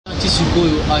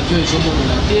sikoyo avion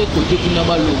ezomona te côté kuna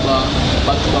baloba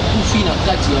bato bakufi na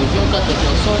kati ya avion 4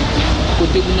 personnes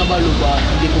côté kuna baloba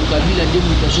ndeko Kabila nde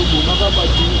moto azobomaka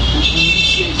bato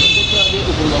opolisi ezakotale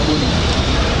okolwa boni.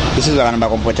 C'est ça le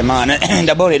comportement.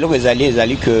 D'abord, les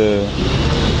ezali que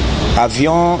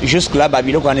avion jusque là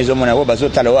Babylone quand ils ont mon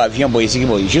avion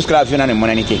jusque là avion na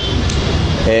monanité.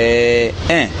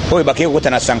 Oyo bakeye kukuta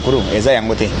na sankuru eza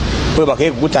yango te. Oyo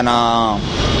bakeye kukuta na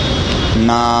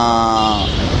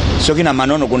soki na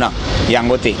manono kuna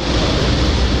yango te.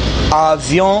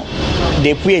 Avion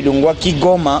depuis Elungwa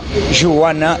Kigoma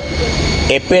Jouana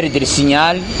et perdre le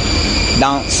signal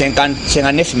dans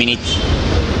 59 minutes.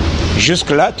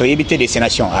 Jusque là tu as évité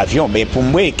destination avion mais pour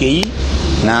moi pays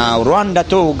na Rwanda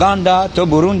to Uganda to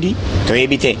Burundi tu as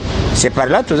évité. C'est par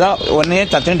là on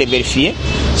est en train de vérifier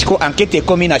si l'enquête est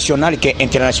comme nationale que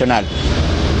internationale.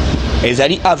 Les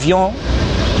alliés avions,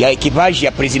 il y a équipage, il y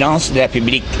a présidence de la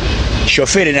République,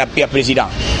 chauffeur, il y a président.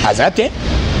 Azate,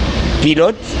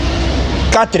 pilote,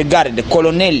 4 gardes,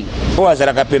 colonel, au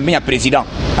Azaraka Pembe, il y a président.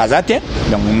 Azate,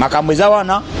 donc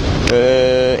Makambezawana,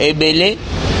 Ebele,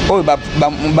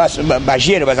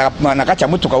 Bajir, Nakacha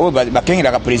Mutuka, Bakengi, il y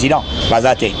a président.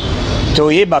 Azate,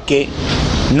 Toye Bake.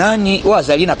 Nani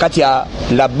wazali na kati ya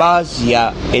la base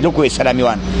ya eloko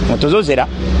esalamiwana motozozera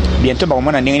bientôt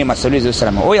bakomona ndenge masolo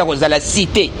ezosalama oyo akozala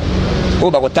cité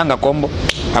oyo bakotanga kombo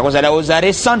akozala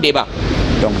ozare sans débat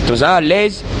donc toza à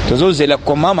l'aise tozozela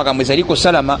comment makambo ezali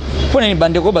kosalama mpona ni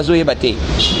bandeko bazoyeba te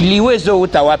liwe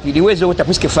ezouta wapi liwe ezouta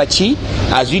puisque Fachi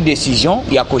azwi décision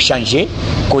ya kochanger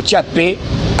kotia paix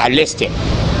à l'est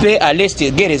paix à l'est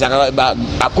guerre ezaka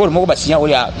accord moko basinya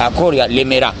oyo accord ya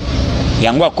Lemera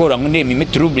yango akora ngunde mimi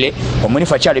trouble omoni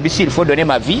Fachi le bisi il faut donner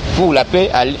ma vie pour la paix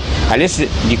à l'est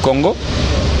du Congo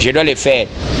je dois le faire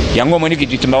yango omoni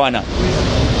kitumba wana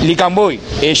likambo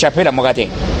échappé la mogate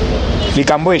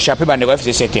likambo échappé bande ko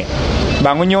FCCT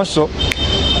bango nyonso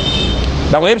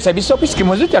bako yebisa biso puisque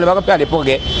mozuti alobaka pe à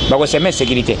l'époque bako sema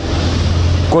sécurité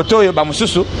koto yo ba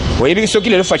mususu oyebi soki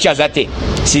le Fachi azate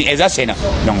si ezasena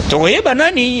donc toyeba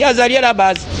nani azali à la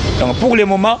base donc pour le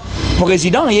moment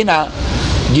président yena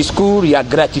discours, il y a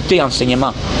gratuité,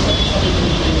 enseignement.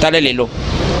 T'as les lots.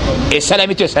 Et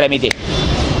salamité, salamité.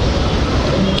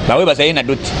 Bah oui, bah ça y est, n'a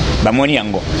doute. Bah moni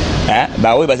yango.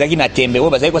 Bah oui, bah ça y est, n'a tembe.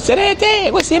 Bah ça y est, quoi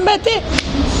serrete, quoi simbate.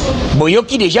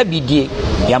 Boyoki déjà bidier.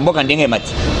 Il y a un bon candidé mat.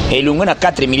 Et l'ungo na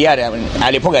 4 milliards à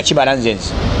l'époque à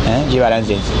Chibalanzens.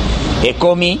 Chibalanzens. Et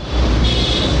commis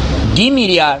 10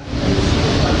 milliards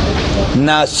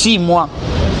na 6 mois.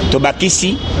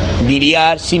 Tobakisi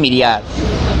milliards, 6 milliards.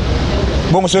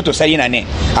 Bon, surtout ça y est une année.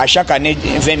 À chaque année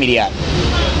 20 milliards.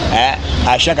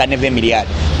 À chaque année 20 milliards.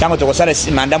 Tant que tu as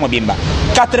le mandat Mobimba.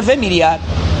 80 milliards.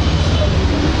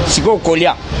 Si vous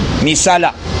Kolia,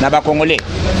 Misala, Naba Congolais.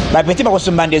 Petit peu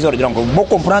de désordre. Donc, vous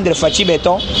comprendre le Fachi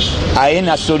Béton a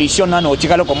une solution dans notre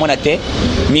cas comme on a été.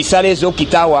 Misala Zo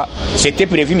Kitawa, c'était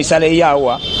prévu Misala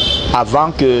Yawa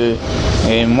avant que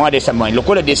mois de décembre. Le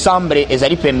cours de décembre, ils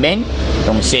allaient pemben.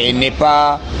 Donc, ce n'est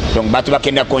pas. Donc, Batou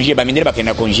Bakenda congé, Bamindre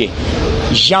Bakenda congé.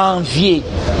 Janvier.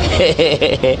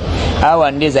 Ah,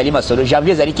 Wandé Zali Masolo.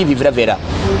 Janvier Zali qui vivra verra.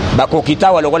 Bako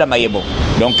Kitawa, le rôle à Mayebo.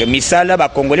 Donc, Misala,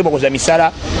 Bakongolais, Bakoza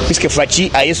Misala, puisque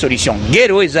Fachi a une solution.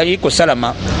 Guerre, Zali,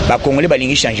 Kosalama, Bakongolais,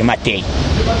 Balingi changement.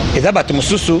 Et ça,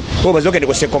 Batumsusu, au besoin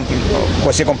de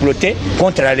se comploter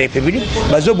contre la République,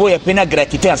 Bazo Boya Pena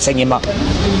gratuité enseignement.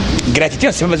 Gratuité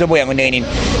enseignement, Bazo Boya Ngonénin.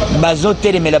 Bazo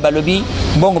Télé la Balobi,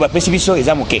 Bongo Bapesibiso, et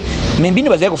Zamoke. Mais Bino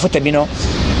Bazago Fotabino,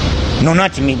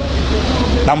 90 000.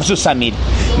 Bamusu 100 000.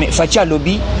 Mais Fatia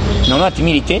Lobby, 90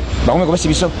 000, Bakomé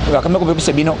Bapesibiso, Bakomé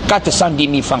Bapesibino, 410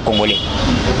 000 francs congolais.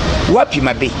 Wapi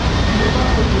Mabé.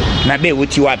 Mabé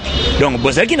Woti Wapi. Donc,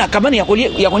 Bozaki n'a cabane, il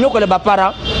y a qu'on le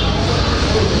Bapara.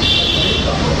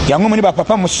 Yango moni ba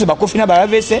papa mususu ba kofina ba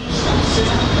AVC.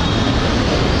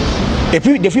 Et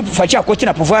puis depuis Fachi à côté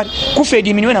na pouvoir coup fait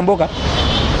diminuer na mboka.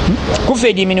 Coup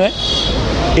fait diminuer.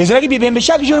 Et ça qui bibembe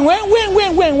chaque jour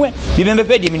ouais. Bibembe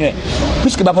peut diminuer.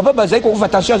 Puisque ba papa bazai ko fa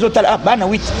attention aux autres bana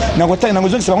 8 na kota na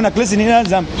ngozo c'est na classe ni na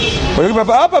zam. Oyo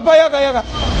papa papa yaka.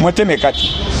 Moté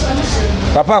mekati.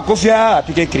 Papa kofia a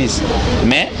piqué crise.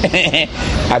 Mais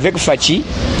avec Fachi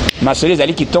masoli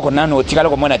ezali kitoko nano otikala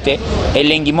ko mona te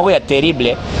elengi moko ya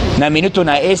terrible na minuto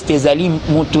na est ezali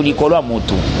mutu likolo ya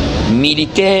mutu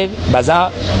militaire baza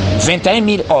 21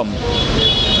 000 hommes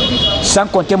sans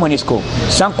compter Monisco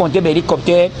sans compter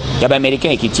l'hélicoptère ya ba américain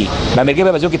ekiti ba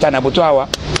américain bazo kitana butu awa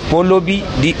po lobby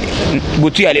di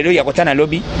butu ya lelo ya kotana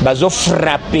lobby bazo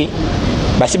frapper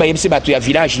basi ba yebisi batu ya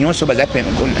village nyonso baza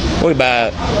oyo ba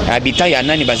habitant ya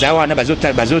nani baza wana bazo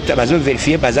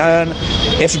vérifier baza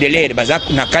FDLR baza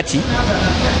na kati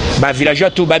ba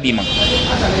villageois tout babima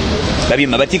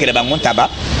babima batikela bango ntaba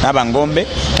na bangombe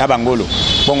na bangolo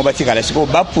bongo batikala siko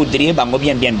bapoudrier bango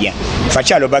bien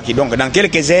facha lobaki. Donc dans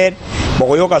quelques heures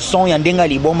bokoyoka son ya ndenga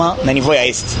liboma na niveau ya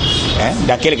est,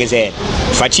 dans quelques heures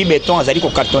fachi béton azali ko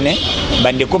cartonner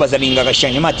bandeko bazalinga ka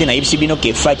changement te na yibisi bino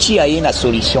ke fachi aye na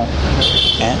solution,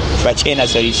 fachi na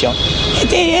solution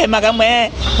ete makambo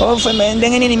o femme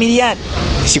ndenge ni milliard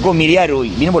siko milliard oyi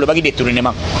bino bolobaki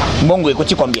détournement mbongo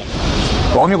ekoti combien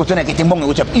omi kutona kete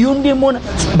mbongo ekoti yonde mona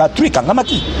batru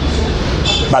kangamaki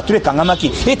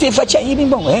ete fachi aye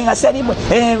mbongo asali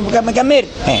kamer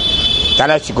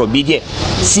tala siko budget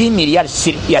 6 milliards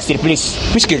il y a surplus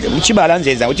puisque tu balances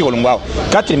les autres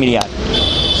 4 milliards.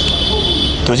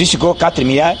 Tozi siko 4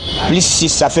 milliards plus 6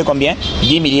 ça fait combien?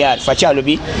 10 milliards. Facha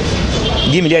lobby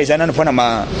 10 milliards ils en ont pour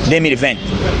 2020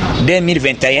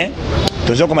 2021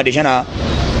 tozo comme déjà na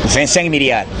 25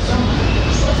 milliards.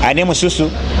 Année mususu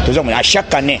tozo à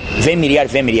chaque année 20 milliards.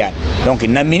 Donc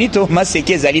na minute ma c'est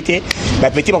que zalité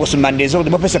ba petit ba ko sumande zo de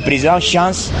ba pesa président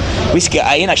chance puisque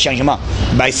a un changement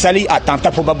ba sali attentat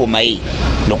pour babomai.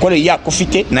 Donc on y a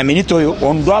profité na minute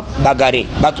on doit bagarrer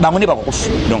ba ngone ba ko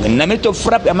donc na minute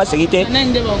frappe à ma sécurité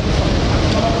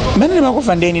bande ba ko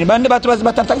fandeni bande ba trois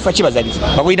ba tantaka fachi bazali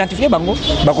ba ko identifier bango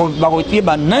ba ko tie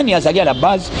ba nani azali à la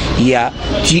base ya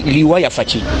liwa ya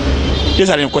fachi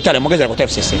deux à côté la mauvaise côté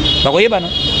FCC ba ko yeba non.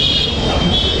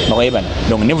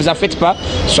 Donc ne vous en faites pas,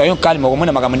 soyons calmes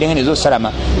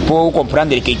pour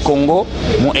comprendre que Congo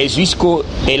est jusqu'au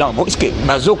élan. Parce que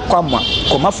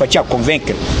comment faut-il convaincre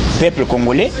le peuple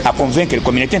congolais, à convaincre la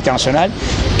communauté internationale,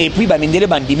 et puis Bamindele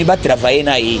Bandimi va travailler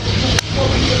na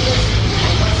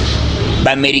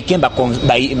Américain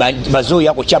bazo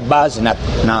ya kocha base na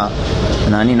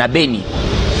Beni.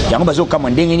 Yango bazo kama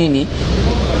ndenge nini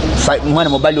moi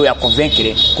mobile ya convaincre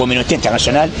la communauté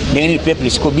internationale le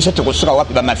peuple siko biso to kosoka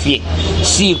wapi ba mafie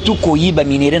surtout koyiba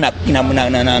minere na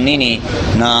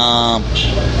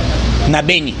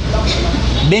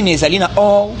Beni ezali na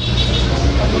or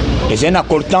ezali na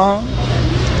coltan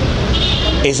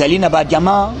ezali na ba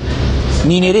diamant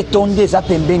minere tonde za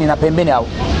pembeni na pembeni ao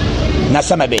na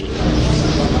samabele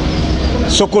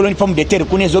sokolo ni pomme de terre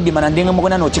kune zobi manandenge moko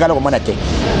na notikala ko mona te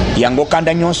yango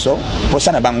kanda nyonso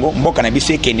posa na bango mboka na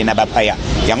biso ekende na bapaya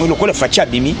yango lokolo facha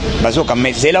bimi bazoka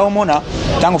mezela omona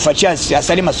tango facha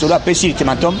asali masolo apesi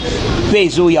ultimatum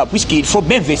peso ya puisqu'il faut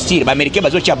bien investir ba américain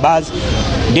bazocha base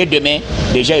dès demain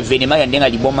déjà événement ya ndenga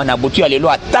liboma na botu ya lelo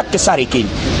attaque ça recul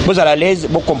vous à l'aise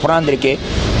pour comprendre que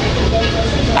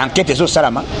enquête zo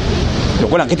salama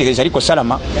lokolo enquête ezali ko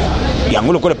salama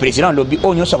yango lokolo président lobby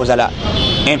onyo sa kozala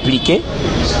impliqué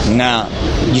na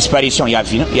disparition ya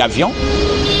avion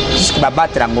puisque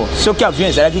battre ngo ce qui avion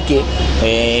ezalaki que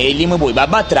elimo boy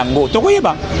battre ngo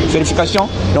tokoyeba vérification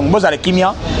donc bozala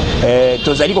kimia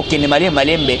tozali ko kende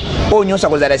malembe onyo sa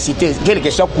kozala cité quelle que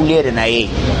soit couleur na ye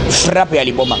frappe ya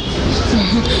liboma.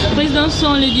 Président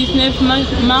son le 19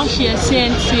 marche ya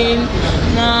CNC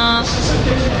na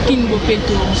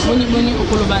Kinbopeto boni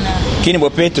okolobana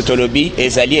Kinbopeto tolobi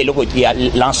ezali eloko ya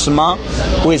lancement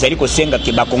ou ezali ko senga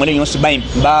ke ba congolais nyonso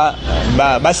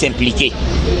ba s'impliquer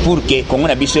pour que Congo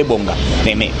na biso ebonga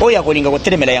mais oya kolinga ko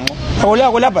telemela yango akola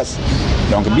kola passe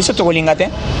donc biso to kolinga te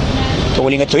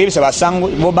tokolinga toyebisa basango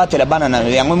bo batela bana na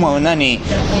yango nani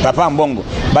papa mbongo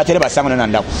batela basango na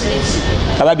ndako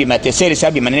ababima te sele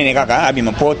sabi manene kaka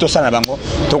abima poto sana bango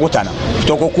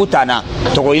tokokutana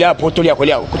tokoila poto lia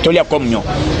kolia tolia komnyo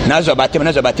nazo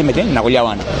batema te na kolia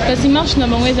wana kasi marche na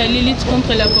bango ezali lutte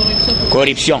contre la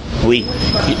corruption oui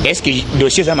est-ce que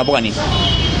dossier za maboka ni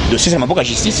dossier za maboka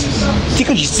justice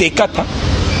tika justice 4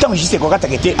 tant justice ko kata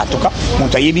kete atoka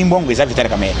monta yebi mbongo eza vitale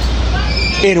kamera.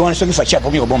 Et on se fait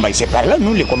pour mieux bomber. C'est par là,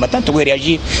 nous les combattants, on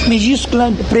réagir. Mais jusque là,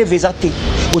 prévésaté.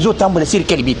 Aux autres temps, sur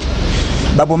quel bit.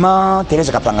 Baboma,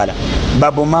 Thérèse Kapangala.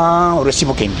 Baboma,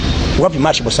 Reciprocaine. Ou puis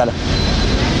marche pour ça là.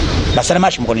 La salle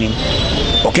marche, mon collègue.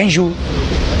 Aucun jour.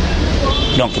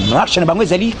 Donc, marche, on a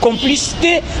besoin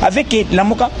complicité avec la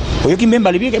Moka. Vous voyez même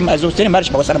balayer que marche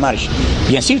pour ça marche.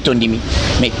 Bien sûr, ton dimi.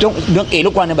 Mais donc, et le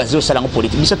quoi on a besoin de ça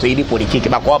politique. Nous sommes politique.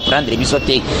 Bah quoi prendre les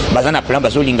bisotés. Bazan a plan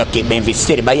bazo linga que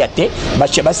investir bayate.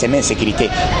 Bacheba c'est même sécurité.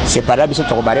 C'est par là biso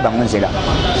tokobaré bango nzela.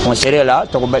 On serait là.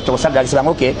 Tokosal dans le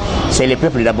ok. C'est le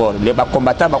peuple d'abord. Les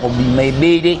combattants bah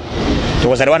bébé.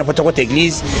 Tokosalawana pour toute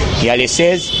église. Il y a les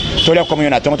 16. Tous les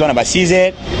communions attendent on a 6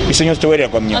 heures. Ils sont tous les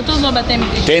communions. Attends on baptême.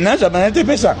 Tenant ça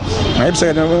pesa.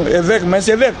 Évêque mais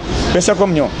c'est évêque. Pesa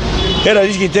communion. Elle a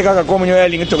discuté quand la communion est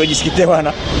ligne, tu vas discuter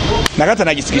wana. Nakata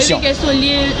na discussion. Quelles sont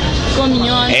liées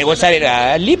communion? Eh vous savez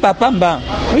là, li papa mba.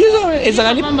 Oui ils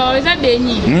ont li papa, ils ont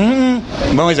béni.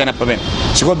 Bon ils en a pas même.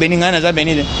 C'est quoi béni ngana za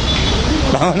béni.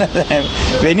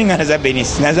 Beni naza Beni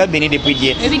depuis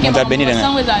hier. On a Beni là.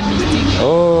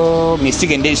 Oh,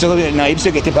 mystique ndé so na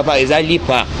ibso que te papa ezali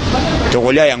pa.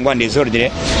 Tokolia yango en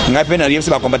désordre. Ngape na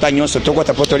yebso ba combattant nyonso toko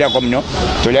ta potolia comme no.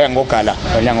 Tolia yango kala.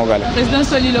 Président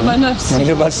Soli Lobanos.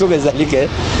 Le basso ezali que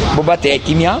boba te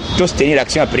kimia, to soutenir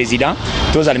l'action à président,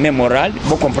 tous à le même moral,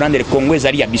 pour comprendre le Congo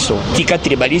ezali ya biso. Tika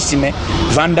tribalisme,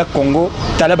 vanda Congo,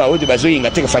 tala ba odi bazo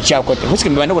yinga te facha côté. Parce que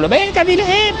mbana ko loba kabila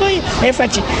boy,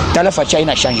 fachi. Tala facha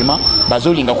ina changement,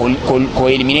 bazo linga ko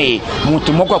éliminer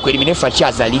mutu moko ko éliminer facha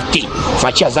azali te.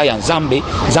 Facha azaya nzambe,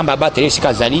 nzamba abattre sika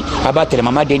azali, abattre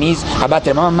mama Denise,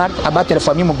 abattre mama Marthe, abattre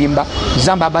famille Mobimba,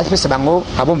 nzamba abattre pesa bango,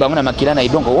 abomba ngona makila na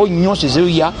donc o nyonso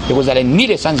zeya et vous allez ni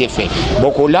les sans effet.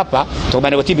 Boko lapa, to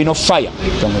bana boti bino fire.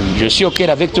 Donc je suis au cœur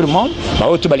avec tout le monde, ba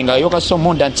otu balinga yoka son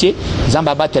monde entier,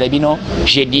 nzamba abattre bino,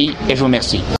 j'ai dit et je vous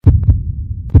remercie.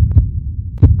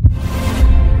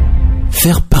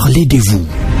 Faire parler de vous.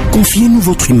 Confiez-nous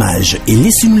votre image et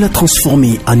laissez-nous la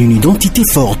transformer en une identité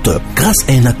forte grâce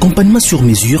à un accompagnement sur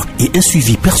mesure et un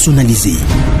suivi personnalisé.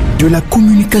 De la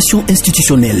communication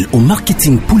institutionnelle au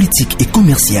marketing politique et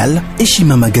commercial,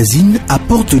 Eshima Magazine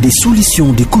apporte des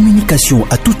solutions de communication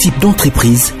à tout type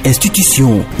d'entreprise,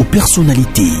 institutions ou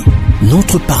personnalités.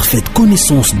 Notre parfaite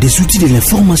connaissance des outils de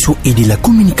l'information et de la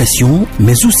communication,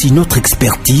 mais aussi notre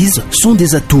expertise, sont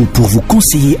des atouts pour vous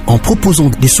conseiller en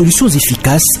proposant des solutions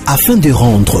efficaces afin de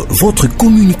rendre votre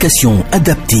communication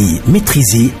adaptée,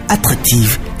 maîtrisée,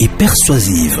 attractive et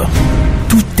persuasive.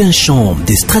 Tout un champ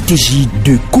des stratégies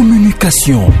de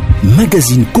communication.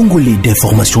 Magazine congolais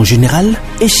d'information générale,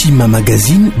 Eshima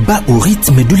Magazine bat au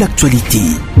rythme de l'actualité.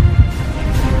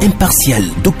 Impartial,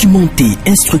 documenté,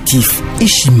 instructif,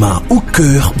 Eshima au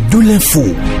cœur de l'info.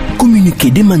 Communiquer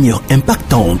de manière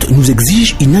impactante nous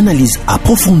exige une analyse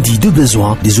approfondie de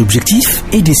besoins, des objectifs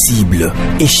et des cibles.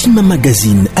 Eshima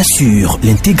Magazine assure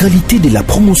l'intégralité de la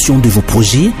promotion de vos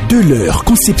projets, de leur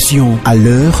conception à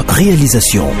leur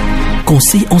réalisation.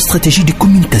 Conseil en stratégie de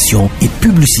communication et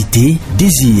publicité,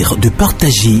 désir de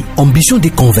partager, ambition de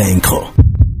convaincre.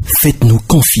 Faites-nous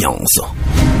confiance.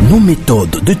 Nos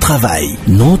méthodes de travail,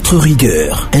 notre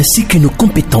rigueur, ainsi que nos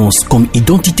compétences comme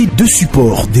identité de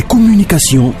support des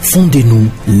communications font de nous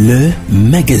le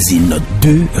magazine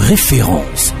de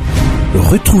référence.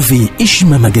 Retrouvez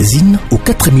Eshima Magazine au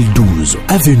 4012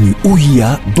 avenue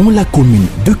Ouya dans la commune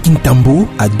de Kintambo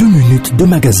à 2 minutes de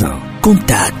magasin.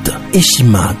 Contact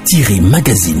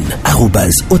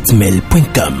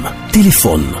eshima-magazine@hotmail.com.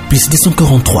 Téléphone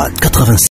 +243 86